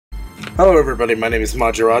Hello everybody, my name is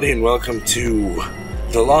Majerati and welcome to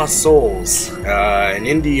The Lost Souls, an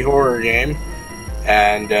indie horror game,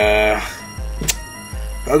 and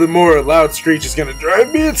nothing more loud screech is gonna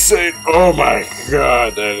drive me insane. Oh my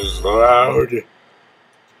god, that is loud.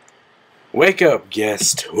 Wake up,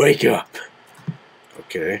 guest, wake up.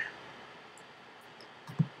 Okay.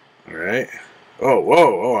 Alright. Oh,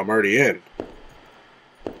 whoa, oh, I'm already in.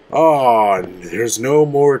 Oh, there's no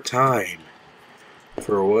more time.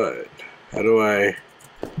 For what? How do I...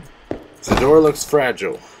 The door looks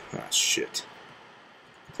fragile. Ah, shit.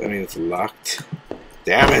 Does that mean it's locked?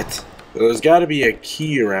 Damn it! There's gotta be a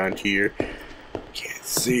key around here. Can't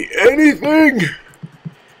see anything!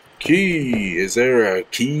 Key. Is there a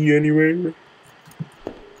key anywhere?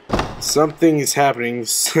 Something is happening.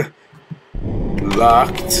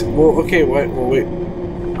 Locked. Well, okay, what? Well, wait.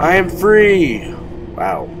 I am free!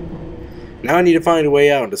 Wow. Now I need to find a way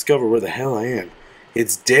out and discover where the hell I am.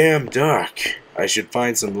 It's damn dark. I should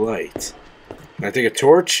find some light. Can I take a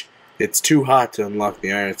torch? It's too hot to unlock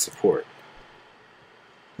the iron support.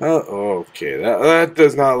 Oh, okay. That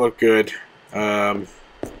does not look good. Can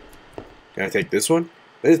I take this one?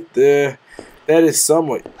 That is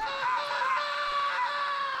somewhat...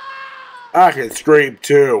 I can scream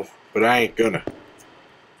too, but I ain't gonna.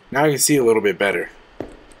 Now I can see a little bit better.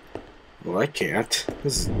 Well, I can't.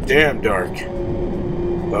 This is damn dark.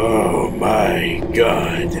 Oh my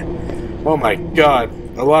god. Oh my god.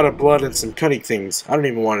 A lot of blood and some cutting things. I don't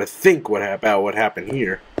even want to think about what happened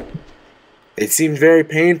here. It seems very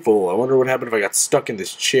painful. I wonder what happened if I got stuck in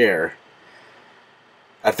this chair.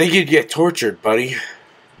 I think you'd get tortured, buddy.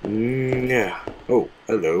 Yeah. Oh,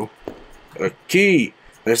 hello. A key.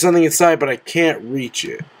 There's something inside, but I can't reach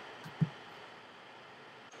it.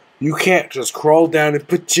 You can't just crawl down and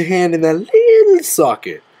put your hand in that little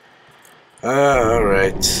socket.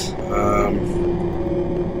 Alright. Is there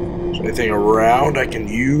anything around I can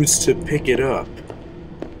use to pick it up?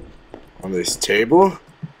 On this table?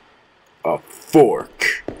 A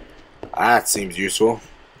fork. That seems useful.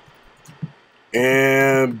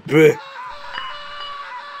 And...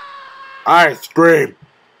 I scream!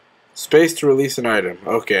 Space to release an item.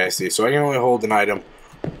 Okay, I see. So I can only hold an item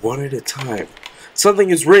one at a time. Something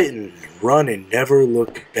is written. Run and never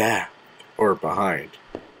look back or behind.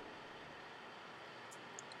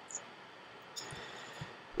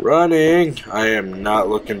 Running. I am not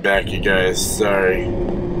looking back, you guys. Sorry.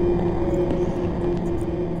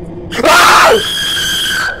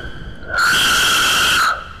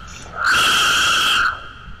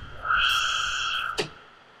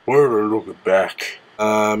 Where are we looking back?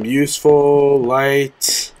 Useful,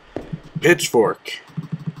 light, pitchfork.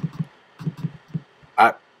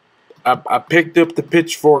 I picked up the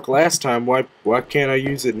pitchfork last time. Why can't I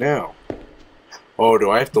use it now? Oh, do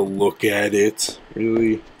I have to look at it?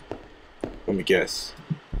 Really? Let me guess.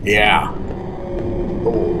 Yeah.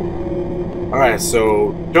 Oh. Alright,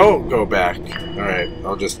 so don't go back. Alright,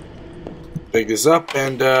 I'll just pick this up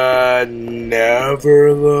and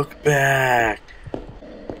never look back.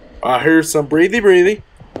 I hear some breathy.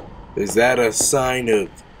 Is that a sign of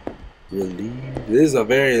relief? This is a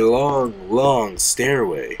very long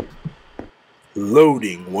stairway.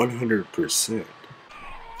 Loading 100%.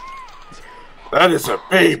 That is a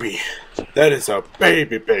baby. That is a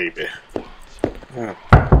baby.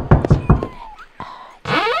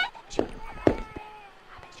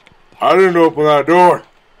 I didn't open that door.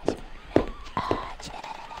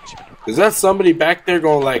 Is that somebody back there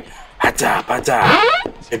going like, hata, pata,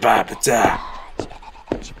 eba, pata?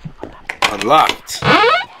 Unlocked.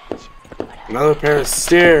 Another pair of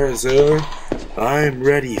stairs, I'm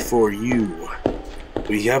ready for you.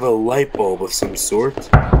 We have a light bulb of some sort.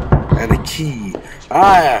 And a key.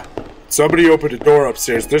 Ah! Somebody opened a door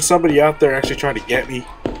upstairs. There's somebody out there actually trying to get me.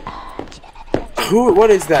 Who? What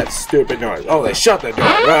is that stupid noise? Oh, they shut the door.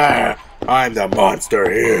 Ah! I'm the monster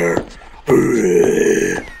here.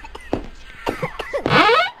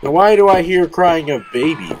 Now, why do I hear crying of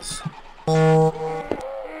babies?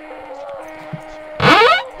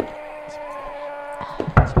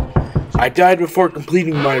 I died before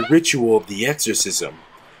completing my ritual of the exorcism.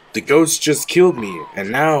 The ghost just killed me, and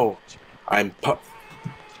now I'm part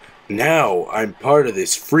of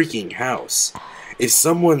this freaking house. If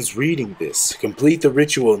someone's reading this, complete the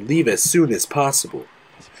ritual and leave as soon as possible.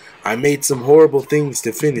 I made some horrible things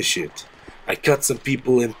to finish it. I cut some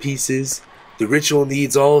people in pieces. The ritual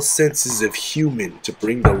needs all senses of human to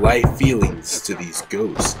bring the life feelings to these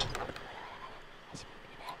ghosts.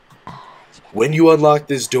 When you unlock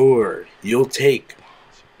this door, you'll take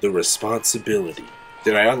the responsibility.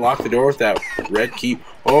 Did I unlock the door with that red key?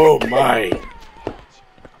 Oh my!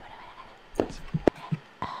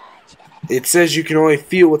 It says you can only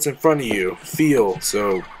feel what's in front of you. Feel.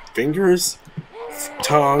 So, fingers?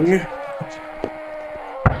 Tongue?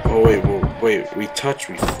 Oh, wait, wait. We touch.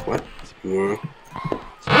 What?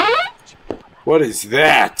 What is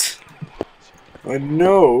that? A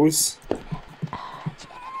nose?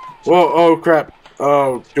 Whoa, oh crap.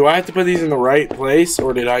 Oh, do I have to put these in the right place,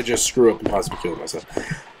 or did I just screw up and possibly kill myself?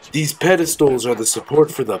 These pedestals are the support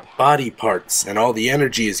for the body parts, and all the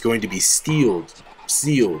energy is going to be sealed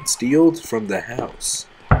from the house.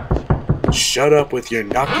 Shut up with your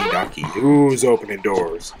knocky. Who's opening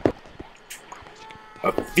doors?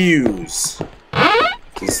 A fuse.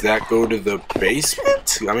 Does that go to the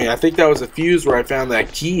basement? I mean, I think that was a fuse where I found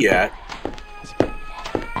that key at.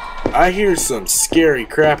 I hear some scary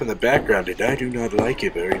crap in the background, and I do not like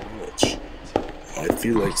it very much. I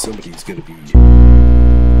feel like somebody's gonna be...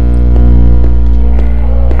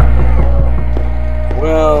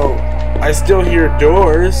 Well, I still hear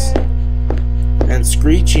doors, and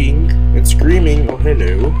screeching, and screaming. Oh,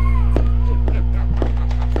 hello.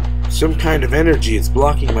 Some kind of energy is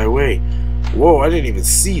blocking my way. Whoa, I didn't even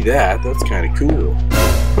see that. That's kind of cool.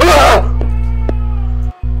 Ah!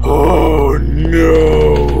 Oh,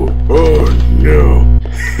 no. Oh, no.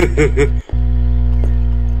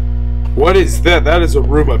 What is that? That is a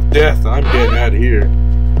room of death. I'm getting out of here.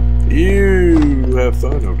 You have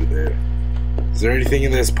fun over there. Is there anything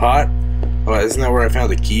in this pot? Oh, isn't that where I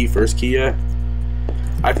found the key? First key at?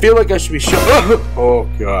 I feel like I should be shot. Oh,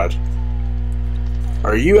 God.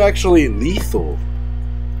 Are you actually lethal?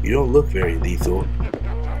 You don't look very lethal.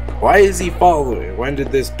 Why is he following? When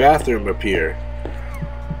did this bathroom appear?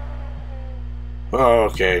 Oh,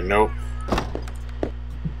 okay, nope.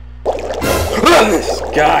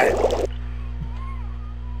 Got it.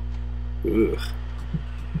 Ugh.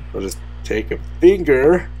 I'll just take a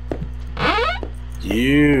finger.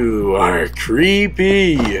 You are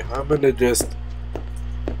creepy. I'm gonna just...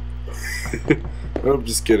 I'm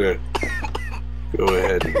just gonna go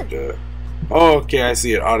ahead and... Oh, okay, I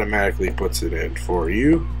see it automatically puts it in for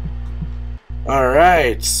you.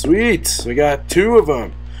 Alright, sweet. We got 2 of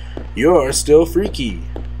them. You're still freaky.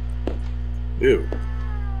 Ew.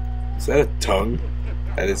 Is that a tongue?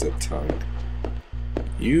 That is a tongue.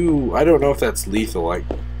 I don't know if that's lethal. I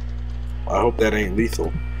hope that ain't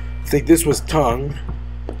lethal. I think this was tongue.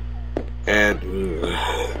 And,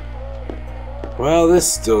 well,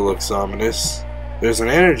 this still looks ominous. There's an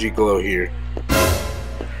energy glow here.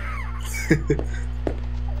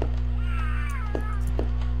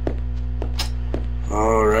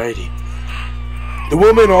 Alrighty. The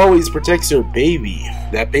woman always protects her baby.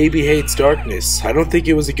 That baby hates darkness. I don't think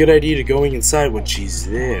it was a good idea to going inside when she's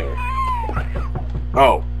there.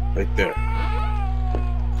 Oh, right there.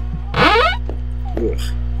 Ugh.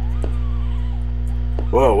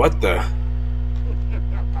 Whoa, what the?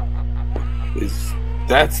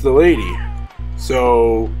 That's the lady.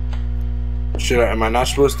 So, am I not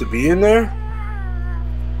supposed to be in there?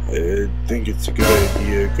 I think it's a good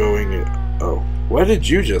idea going in. Oh, why did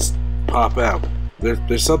you just pop out?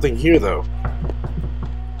 There's something here, though.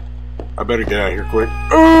 I better get out of here quick.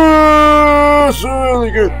 Oh, it's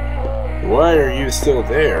really good. Why are you still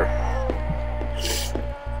there?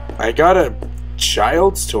 I got a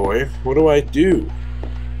child's toy. What do I do?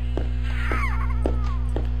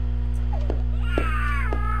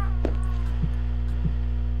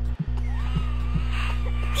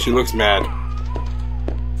 She looks mad.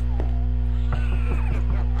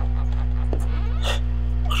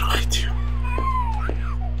 What do I do?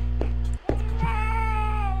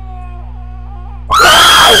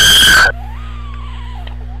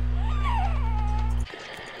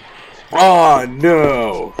 Oh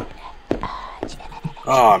no!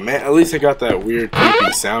 Oh man, at least I got that weird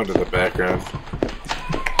creepy sound in the background.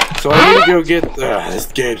 So I need to go get this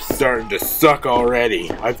game's starting to suck already.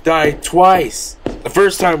 I've died twice. The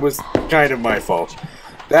first time was kind of my fault.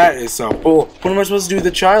 That is some bull. What am I supposed to do with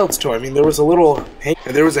the child's toy? I mean, there was a little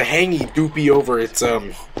there was a hangy doopy over its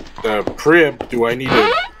crib. Do I need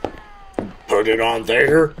to put it on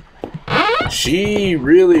there? She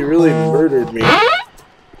really murdered me.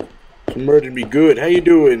 She murdered me good. How you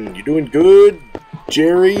doing? You doing good,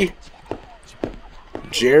 Jerry?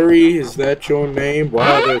 Jerry, is that your name?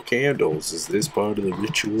 Why are there candles? Is this part of the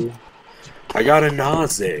ritual? I got a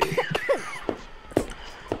nausea.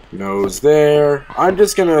 Nose there. I'm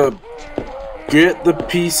just gonna get the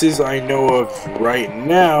pieces I know of right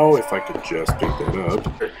now, if I could just pick that up.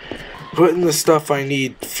 Putting the stuff I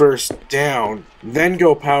need first down, then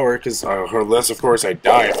go power, because unless of course I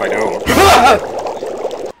die if I don't.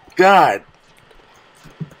 God.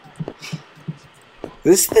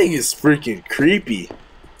 This thing is freaking creepy.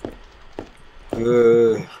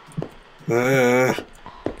 I'm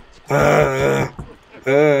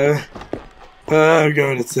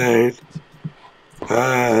going insane.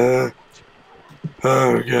 Oh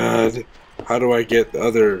God. How do I get the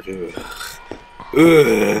other?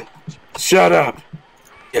 Shut up!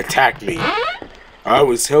 You attacked me. I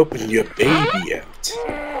was helping your baby out.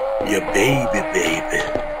 Your baby.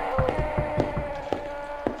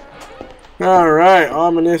 Alright,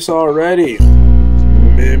 ominous already.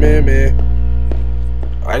 Meh.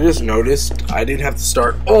 I just noticed I didn't have to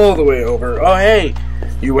start all the way over. Oh hey!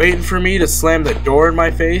 You waiting for me to slam the door in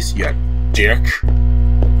my face? You dick.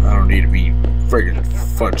 I don't need to be friggin'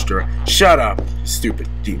 fudged around. Shut up, you stupid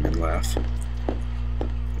demon laugh.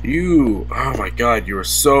 You, oh my God, you are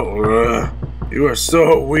so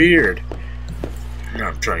weird. Now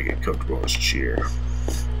I'm trying to get comfortable in this chair.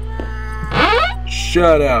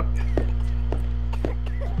 Shut up.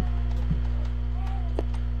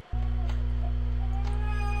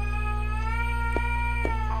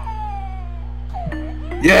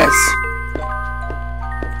 Yes!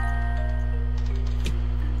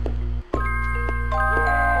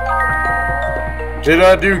 Did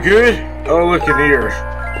I do good? Oh, look in here.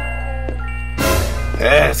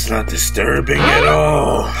 That's not disturbing at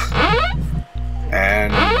all.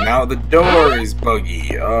 And now the door is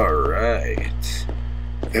buggy. Alright.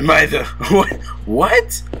 Am I the...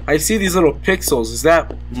 What? I see these little pixels. Is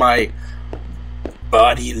that my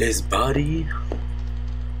bodiless body?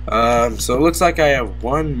 So it looks like I have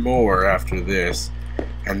one more after this.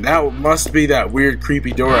 And that must be that weird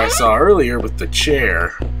creepy door I saw earlier with the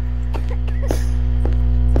chair.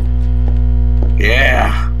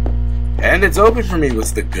 Yeah. And it's open for me.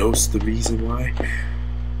 Was the ghost the reason why?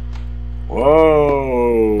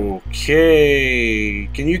 Whoa. Okay.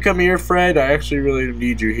 Can you come here, Fred? I actually really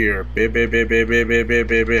need you here.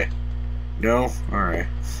 No? Alright.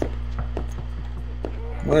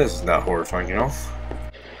 Well, this is not horrifying, you know?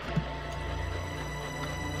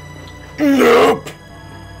 Nope!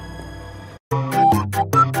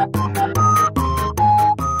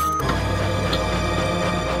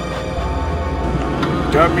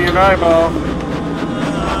 Got me an eyeball.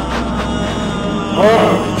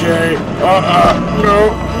 Okay. No.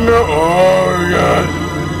 Oh, God.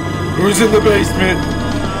 Who's in the basement?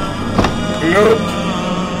 Nope.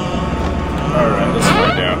 Alright, let's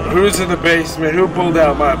find out. Who's in the basement? Who pulled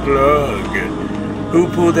out my plug? Who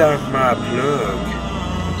pulled out my plug?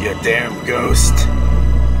 You damn ghost.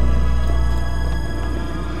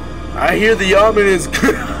 I hear the ominous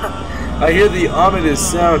I hear the ominous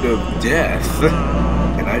sound of death.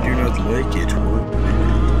 And I do not like it one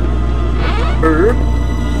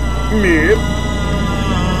bit. Meep.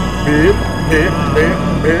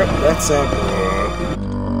 That sound.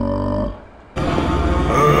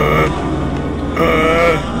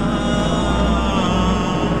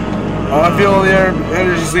 Oh, I feel the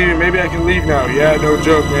energy's leaving. Maybe I can leave now. Yeah, no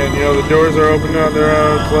joke, man. You know, the doors are opening on their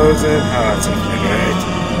own, closing. Ah, it's okay.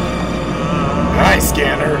 Hi,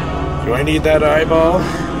 scanner. Do I need that eyeball?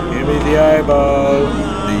 Give me the eyeball,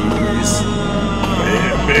 please.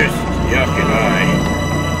 Yuck and eye.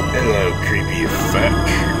 Hello, creepy fuck.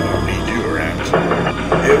 I don't need you around.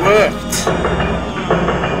 It worked.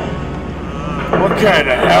 What kind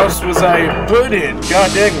of house was I put in?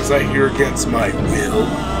 God dang, was I here against my will?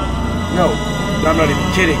 No, I'm not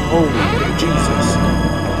even kidding. Holy Jesus.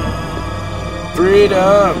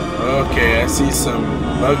 Freedom! Okay, I see some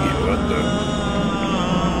buggy. What the?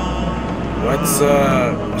 What's,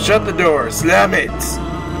 shut the door. Slam it!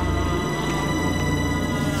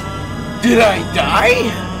 Did I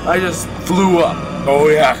die? I just flew up. Oh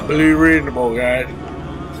yeah, blue readable, guy.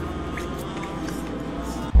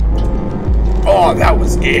 Oh, that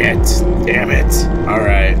was it. Damn it.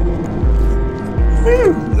 Alright.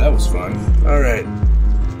 That was fun. Alright.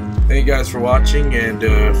 Thank you guys for watching, and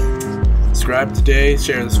subscribe today,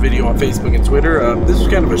 share this video on Facebook and Twitter. This was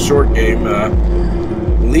kind of a short game.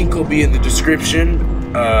 Link will be in the description.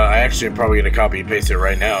 I actually am probably going to copy and paste it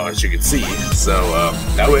right now, as you can see. So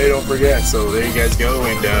that way I don't forget. So there you guys go,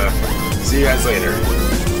 and see you guys later.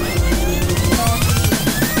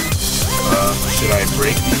 Should I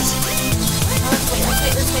break these?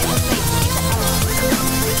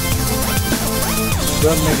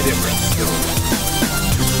 Doesn't make a difference. Still.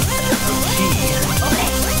 A key. I don't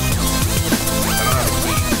have a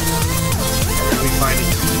key. Where did we find a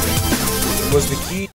key? Was the key?